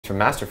from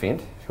Master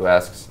Fiend, who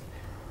asks,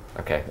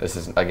 okay, this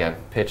is, again,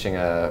 pitching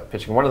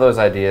one of those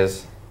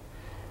ideas.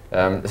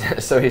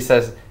 So he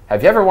says,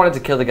 have you ever wanted to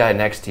kill the guy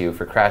next to you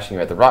for crashing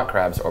you at the Rock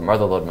Crabs or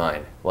Motherlode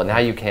Mine? Well, now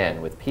you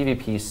can, with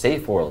PvP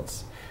safe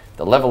worlds.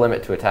 The level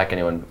limit to attack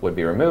anyone would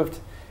be removed,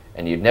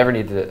 and you'd never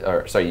need to,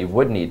 or sorry, you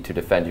would need to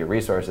defend your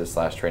resources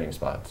 / training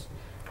spots.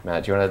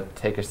 Matt, do you want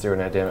to take us through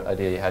an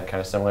idea you had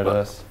kind of similar to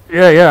this?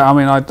 Yeah. I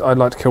mean, I'd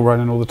like to kill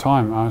Ronan all the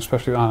time,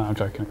 especially. I'm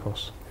joking, of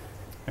course.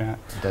 Yeah.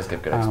 It does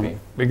give good XP.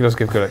 It does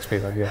give good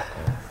XP, though. Yeah.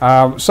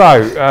 I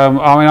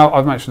mean,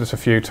 I've mentioned this a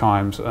few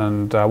times,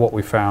 and what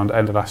we found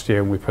end of last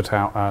year when we put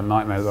out Iron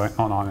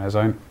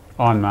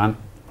Man.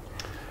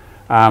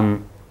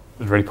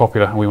 It was really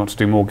popular, and we want to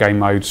do more game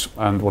modes.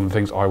 And one of the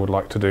things I would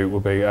like to do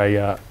would be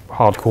a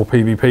hardcore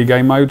PvP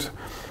game mode.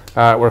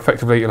 Where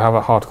effectively you'll have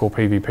a hardcore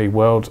PvP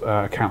world.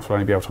 Accounts will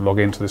only be able to log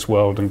into this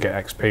world and get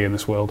XP in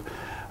this world.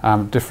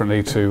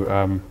 Differently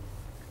to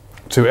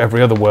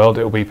every other world,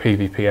 it will be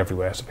PvP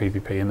everywhere. So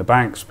PvP in the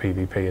banks,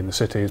 PvP in the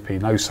cities,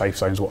 no safe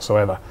zones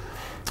whatsoever.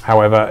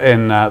 However,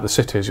 in the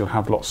cities you'll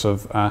have lots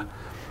of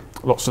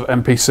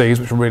NPCs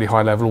which are really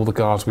high level. All the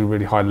guards will be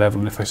really high level,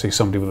 and if they see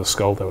somebody with a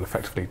skull, they will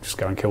effectively just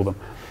go and kill them.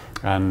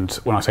 And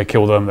when I say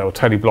kill them, they will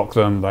tele-block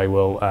them, they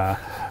will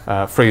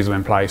freeze them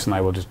in place, and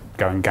they will just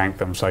go and gank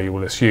them. So you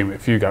will assume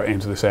if you go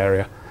into this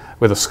area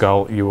with a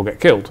skull, you will get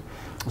killed.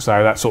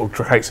 So that sort of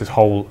creates this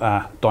whole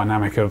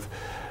dynamic of,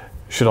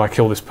 should I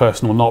kill this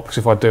person or not? Because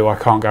if I do, I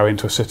can't go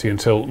into a city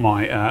until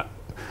my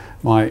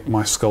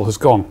skull has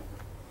gone.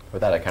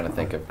 With that, I kind of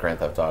think of Grand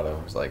Theft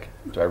Auto. It's like,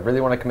 do I really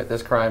want to commit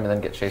this crime and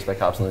then get chased by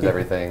cops and lose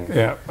everything?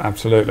 Yeah,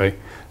 absolutely.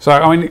 So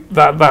I mean,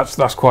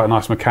 that's quite a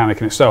nice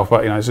mechanic in itself.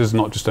 But you know, this is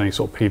not just any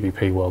sort of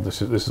PvP world.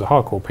 This is a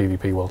hardcore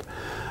PvP world.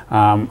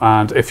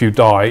 And if you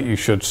die, you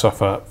should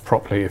suffer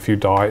properly. If you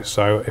die,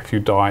 so if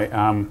you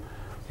die,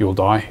 you'll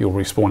die. You'll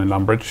respawn in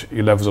Lumbridge.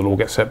 Your levels will all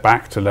get set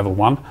back to level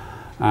 1,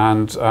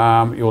 and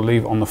you'll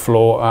leave on the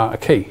floor a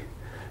key,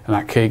 and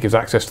that key gives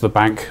access to the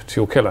bank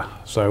to your killer.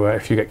 So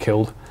if you get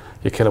killed,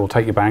 your killer will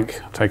take your bank,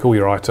 take all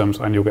your items,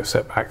 and you'll get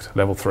set back to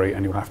level 3,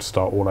 and you'll have to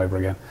start all over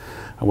again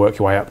and work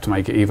your way up to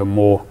make it even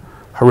more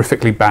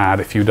horrifically bad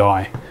if you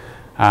die.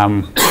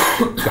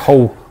 The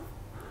whole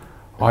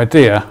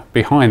idea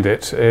behind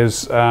it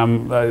is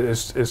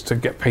to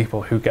get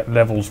people who get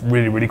levels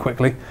really, really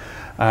quickly,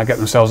 get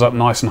themselves up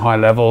nice and high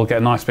level, get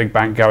a nice big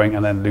bank going,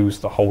 and then lose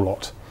the whole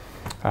lot.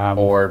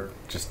 Or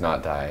just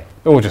not die.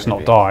 Or just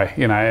not die.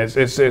 You know,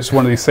 it's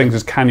one of these things: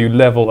 is can you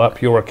level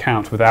up your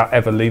account without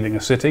ever leaving a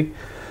city?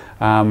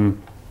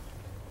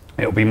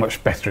 It'll be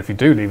much better if you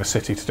do leave a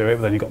city to do it,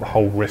 but then you've got the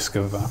whole risk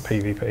of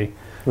PvP.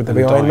 Would there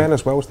be Iron Men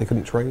as well, so they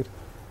couldn't trade?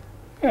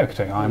 Yeah, we could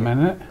take Iron Man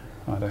in it.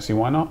 I don't see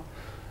why not.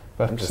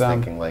 But I'm just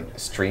thinking, like,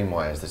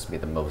 stream-wise, this would be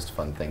the most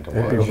fun thing to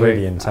watch. It'd be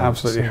really intense.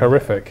 Absolutely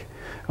horrific.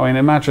 I mean,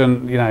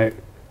 imagine, you know,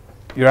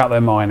 you're out there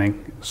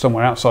mining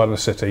somewhere outside of the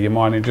city. You're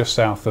mining just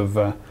south of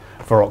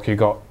Varrock. You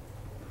got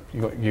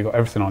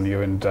everything on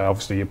you, and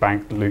obviously your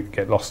bank you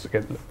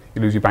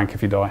lose your bank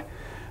if you die.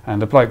 And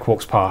the bloke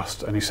walks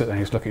past, and you sit there and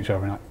you just look at each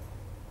other and you're like,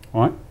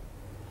 all right.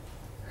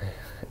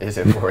 Is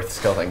it worth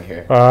sculling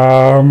here?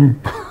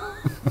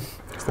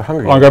 It's the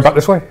Hunger I'll go back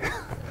this way.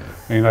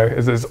 You know,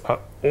 there's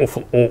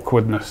awful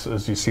awkwardness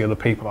as you see other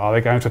people. Are they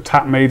going to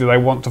attack me? Do they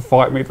want to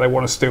fight me? Do they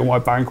want to steal my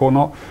bank or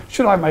not?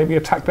 Should I maybe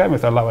attack them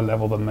if they're lower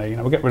level than me? You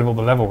know, we'll get rid of all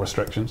the level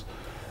restrictions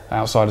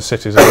outside of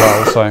cities as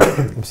well. So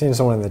I'm seeing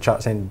someone in the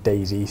chat saying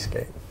DayZ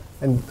escape,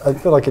 and I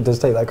feel like it does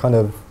take that kind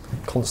of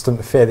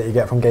constant fear that you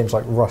get from games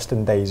like Rust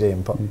and DayZ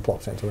and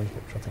plops it into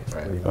RuneScape, which I think is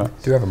really nice.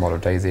 I do have a mod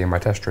of DayZ in my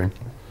test stream.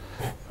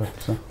 But,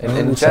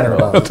 in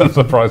general, that doesn't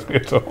surprise me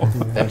at all.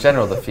 In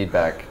general, the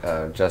feedback,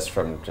 just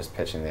from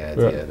pitching the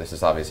idea, this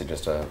is obviously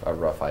just a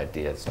rough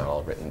idea, it's not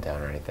all written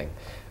down or anything,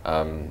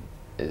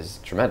 is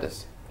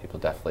tremendous. People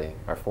definitely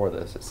are for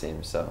this, it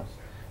seems, so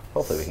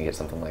hopefully we can get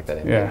something like that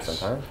in game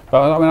sometime.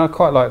 But I mean, I'd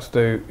quite like to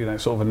do, you know,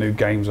 sort of a new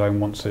game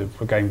zone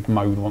a game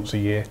mode once a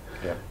year.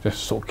 Yeah.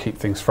 Just sort of keep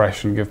things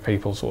fresh and give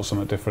people sort of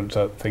something different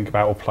to think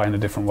about, or play in a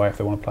different way if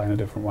they want to play in a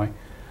different way.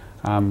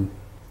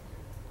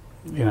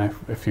 You know,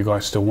 if you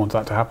guys still want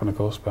that to happen, of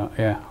course. But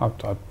yeah,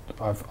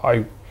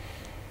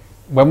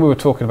 when we were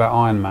talking about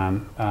Iron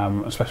Man,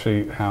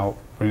 especially how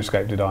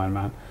RuneScape did Iron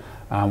Man,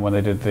 when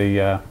they did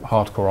the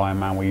hardcore Iron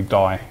Man where you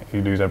die,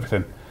 you lose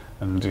everything,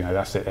 and you know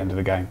that's it, end of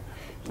the game.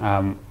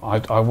 I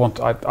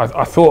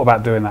thought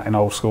about doing that in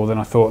Old School, then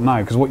I thought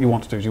no, because what you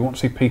want to do is you want to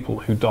see people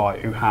who die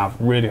who have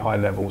really high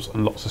levels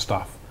and lots of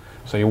stuff.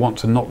 So you want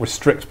to not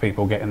restrict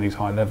people getting these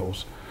high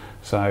levels.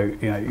 So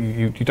you know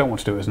you don't want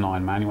to do it as an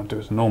Iron Man. You want to do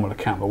it as a normal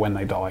account. But when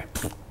they die,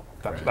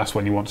 that's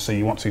when you want to see.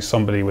 You want to see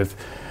somebody with,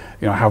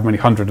 you know, how many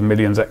hundreds of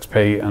millions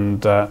XP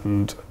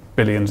and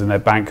billions in their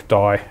bank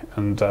die,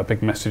 and a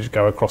big message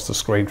go across the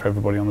screen to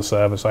everybody on the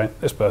server saying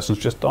this person's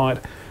just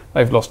died.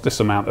 They've lost this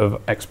amount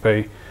of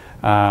XP.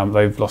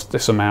 They've lost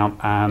this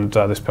amount, and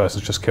this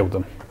person's just killed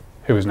them.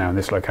 Who is now in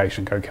this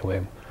location? Go kill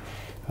him.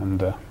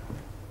 And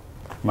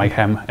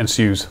mayhem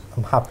ensues.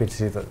 I'm happy to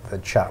see that the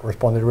chat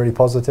responded really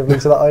positively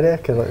to that idea,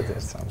 because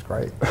it sounds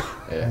great.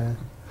 Yeah.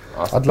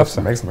 Awesome. I'd love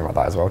to make something like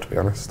that as well, to be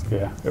honest.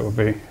 Yeah, it would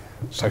be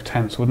so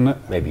tense, wouldn't it?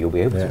 Maybe you'll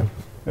be able to.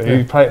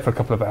 You'd play it for a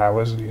couple of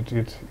hours, and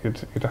you'd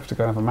have to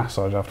go and have a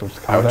massage afterwards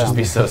to calm I would down. just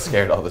be so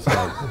scared all the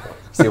time.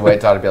 See,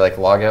 wait, Todd would be like,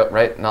 log out,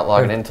 right? Not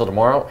logging in until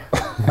tomorrow.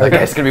 The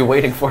guy's gonna be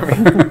waiting for me.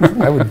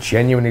 I would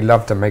genuinely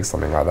love to make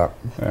something like that.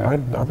 Yeah.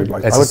 I would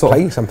like. It's I a would sort of-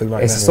 play something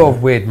like It's that. the sort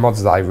of weird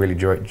mods that I really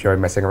enjoy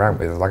messing around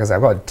with. Like I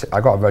said,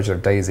 I got a version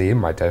of Daisy in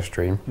my test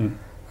stream.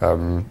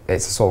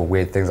 It's the sort of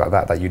weird things like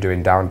that you do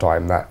in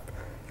downtime that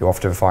you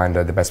often find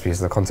are the best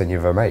pieces of content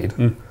you've ever made.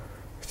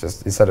 It's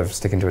just, instead of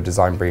sticking to a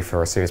design brief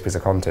for a serious piece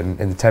of content,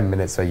 in the 10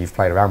 minutes where you've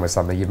played around with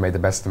something, you've made the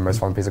best and most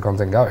fun piece of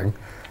content going.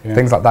 Yeah.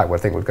 Things like that I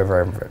think would go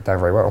down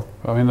very well.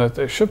 I mean,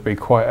 it should be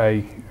quite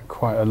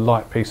a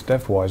light piece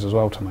dev-wise as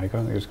well to make. I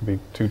don't think it's going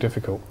to be too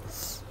difficult.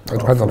 It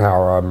depends on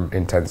how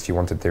intense you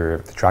wanted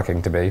the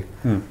tracking to be,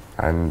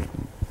 and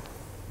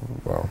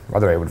well, I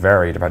don't know, it would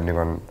vary depending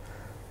on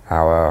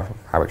how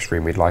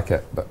extreme we'd like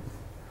it. But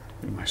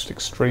The most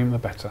extreme, the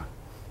better.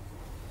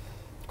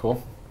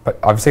 Cool. But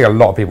I've seen a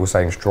lot of people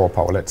saying straw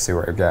poll. Let's see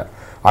what it get.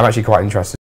 I'm actually quite interested